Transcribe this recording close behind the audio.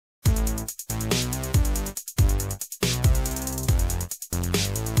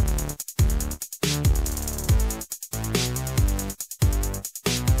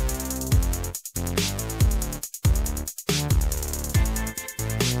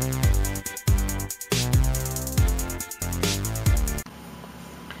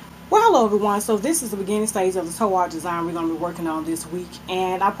Hello everyone, so this is the beginning stage of the TOEART design we're going to be working on this week,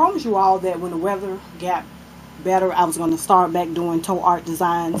 and I promised you all that when the weather got better I was going to start back doing TOEART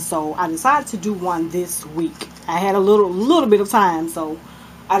designs. So I decided to do one this week. I had a little bit of time, so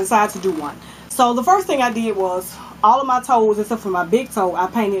I decided to do one. So the first thing I did was all of my toes except for my big toe I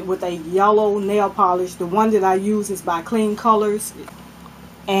painted with a yellow nail polish. The one that I use is by Clean Colors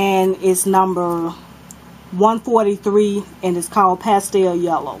and it's number 143 and it's called Pastel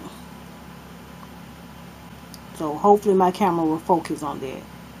Yellow. So hopefully my camera will focus on that.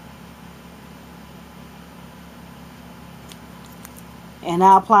 And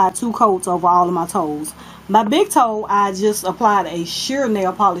I applied 2 coats over all of my toes. My big toe I just applied a sheer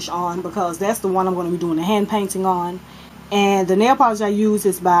nail polish on because that's the one I'm going to be doing the hand painting on. And the nail polish I use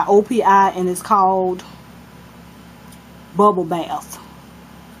is by OPI and it's called Bubble Bath.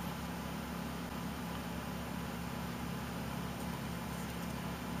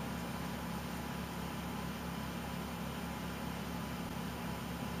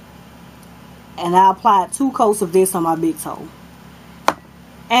 And I applied 2 coats of this on my big toe.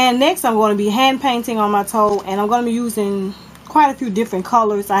 And next I'm going to be hand painting on my toe, and I'm going to be using quite a few different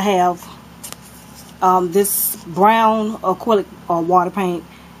colors. I have this brown acrylic water paint.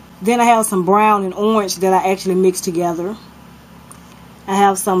 Then I have some brown and orange that I actually mixed together. I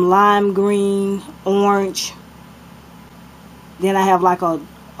have some lime green, orange. Then I have like a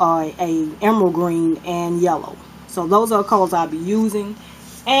emerald green and yellow. So those are the colors I'll be using.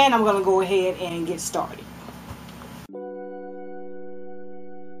 And I'm going to go ahead and get started.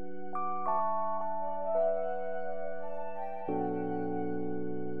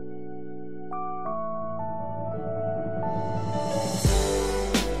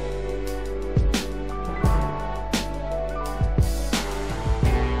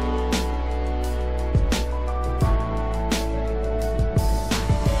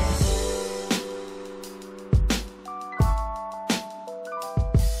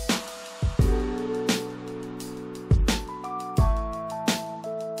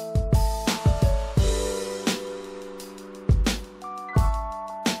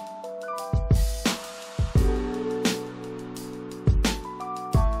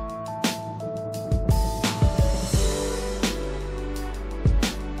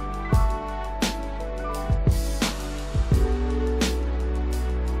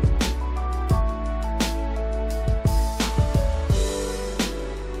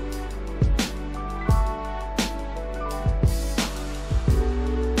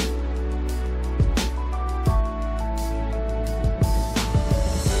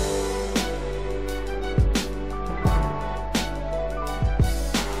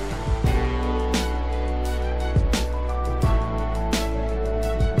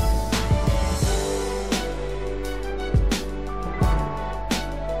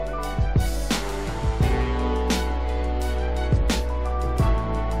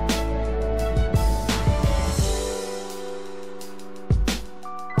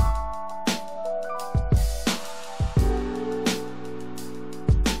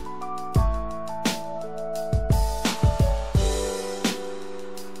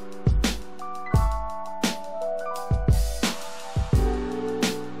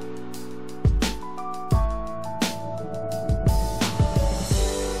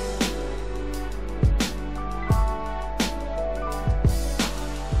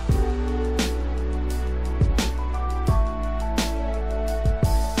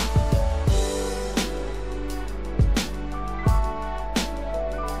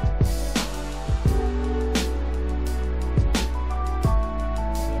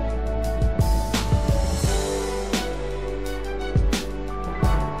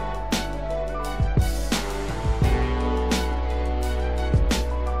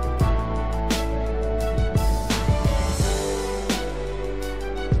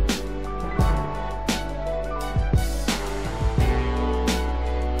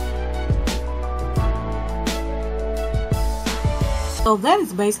 So that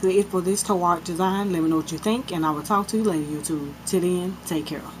is basically it for this TOEART design. Let me know what you think, and I will talk to you later, YouTube. Till then, take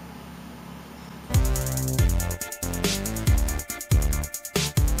care.